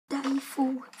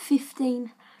full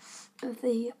 15 of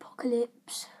the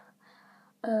Apocolipse.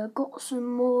 Got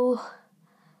some more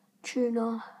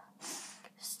tuna.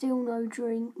 Still no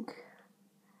drink.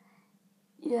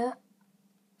 Yeah.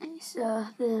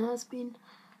 There has been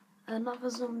another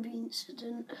zombie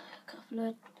incident. A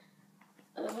couple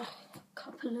of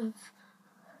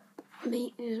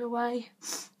kilometres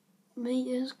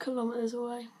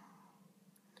away.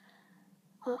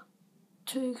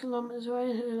 2 kilometres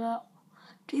away, about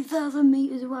 2,000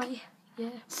 metres away. Yeah.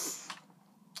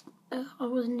 I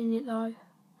wasn't in it though.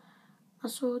 My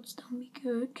sword's done me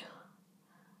good.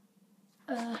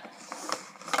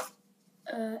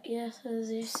 Yeah, so there's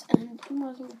this, and in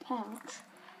my little pouch,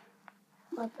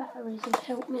 my batteries have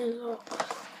helped me a lot.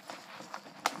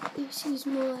 This is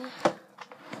my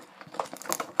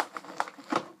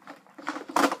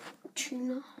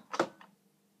tuna.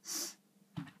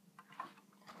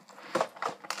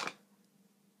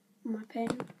 My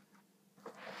pen.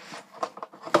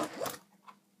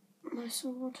 My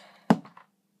sword. My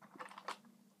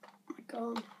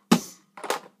gun.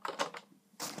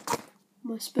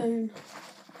 My spoon.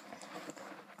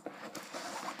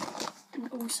 And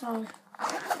also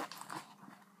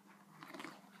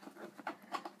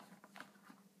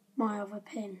my other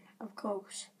pen, of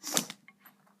course.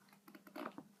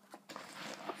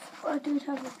 I did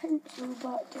have a pencil, but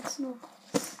I guess not.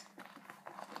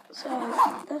 So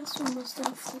that's all my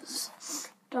stuff that's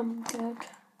done good.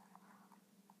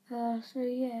 So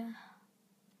yeah.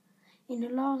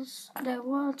 There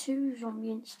were 2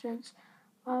 zombie incidents.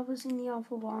 I was in the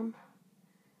other one.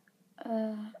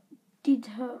 Did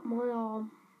hurt my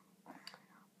arm,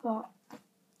 but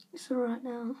it's alright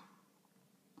now.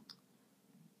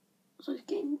 So it's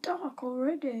getting dark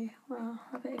already. Well,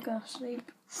 I better go to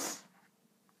sleep.